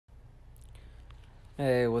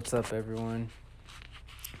Hey, what's up everyone?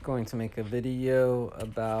 Going to make a video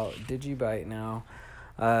about DigiByte now.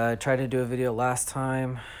 I tried to do a video last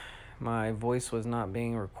time. My voice was not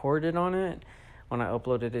being recorded on it when I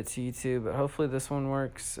uploaded it to YouTube, but hopefully this one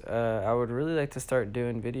works. I would really like to start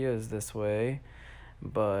doing videos this way,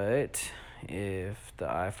 but if the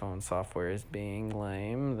iPhone software is being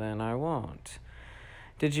lame, then I won't.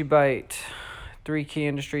 DigiByte. 3 key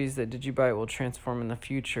industries that DigiByte will transform in the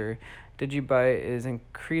future. DigiByte is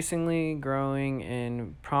increasingly growing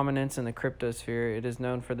in prominence in the cryptosphere. It is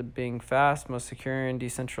known for being fast, most secure, and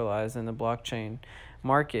decentralized in the blockchain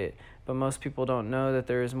market. But most people don't know that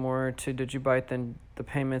there is more to DigiByte than the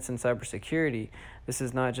payments and cybersecurity. This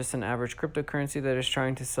is not just an average cryptocurrency that is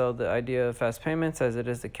trying to sell the idea of fast payments, as it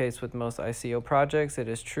is the case with most ICO projects. It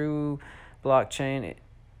is true blockchain.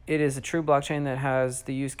 It is a true blockchain that has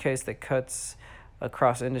the use case that cuts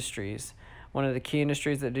across industries. One of the key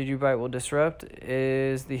industries that DigiByte will disrupt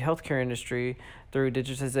is the healthcare industry. Through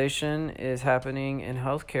digitization is happening in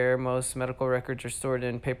healthcare. Most medical records are stored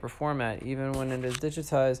in paper format. Even when it is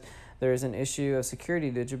digitized, there is an issue of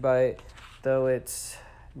security. DigiByte, though its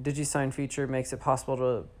DigiSign feature makes it possible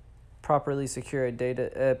to properly secure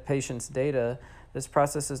a patient's data, this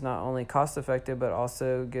process is not only cost-effective, but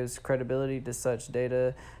also gives credibility to such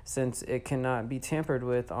data since it cannot be tampered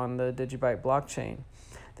with on the DigiByte blockchain.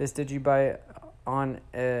 This gives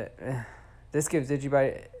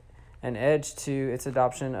DigiByte an edge to its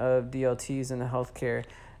adoption of DLTs in the healthcare.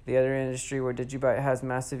 The other industry where DigiByte has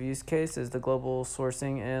massive use case is the global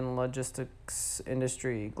sourcing and logistics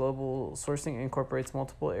industry. Global sourcing incorporates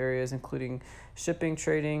multiple areas, including shipping,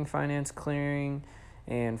 trading, finance, clearing,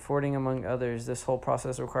 and forwarding, among others. This whole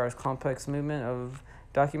process requires complex movement of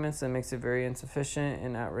documents that makes it very insufficient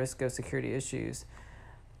and at risk of security issues.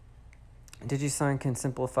 DigiSign can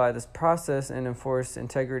simplify this process and enforce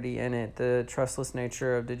integrity in it. The trustless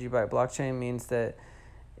nature of DigiByte blockchain means that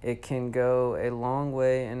it can go a long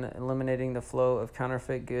way in eliminating the flow of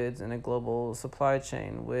counterfeit goods in a global supply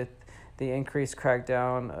chain. With the increased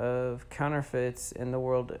crackdown of counterfeits in the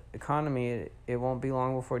world economy, it won't be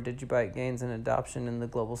long before DigiByte gains an adoption in the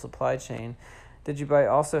global supply chain.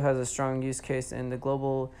 DigiByte also has a strong use case in the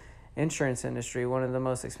global insurance industry. One of the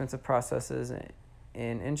most expensive processes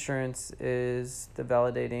in insurance is the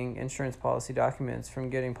validating insurance policy documents, from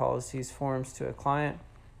getting policies forms to a client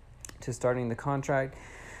to starting the contract.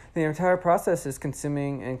 The entire process is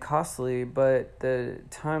consuming and costly, but the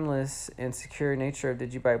timeless and secure nature of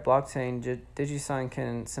DigiByte blockchain, DigiSign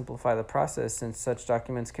can simplify the process since such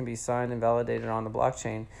documents can be signed and validated on the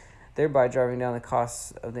blockchain, thereby driving down the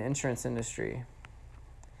costs of the insurance industry.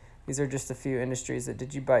 These are just a few industries that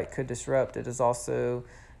DigiByte could disrupt. It is also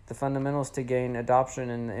the fundamentals to gain adoption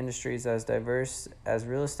in the industries as diverse as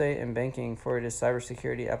real estate and banking for its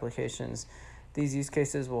cybersecurity applications. These use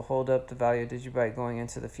cases will hold up the value of DigiByte going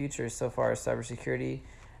into the future. So far as cybersecurity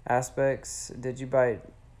aspects, DigiByte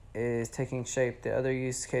is taking shape. The other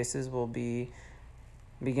use cases will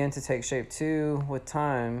begin to take shape too with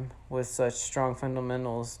time. With such strong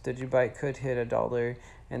fundamentals, DigiByte could hit $1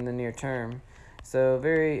 in the near term. So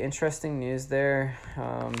very interesting news there.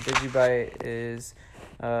 DigiByte is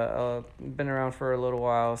been around for a little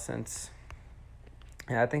while, since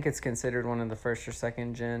I think it's considered one of the first or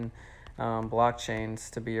second gen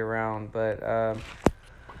blockchains to be around, but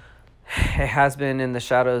it has been in the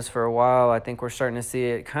shadows for a while. I think we're starting to see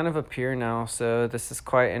it kind of appear now, so this is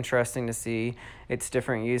quite interesting to see its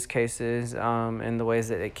different use cases and the ways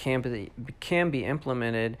that it can be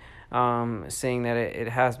implemented, seeing that it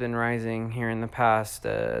has been rising here in the past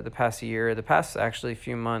year, the past actually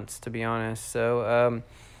few months, to be honest. So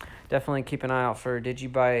definitely keep an eye out for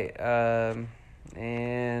DigiByte.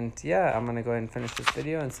 And yeah, I'm going to go ahead and finish this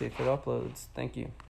video and see if it uploads. Thank you.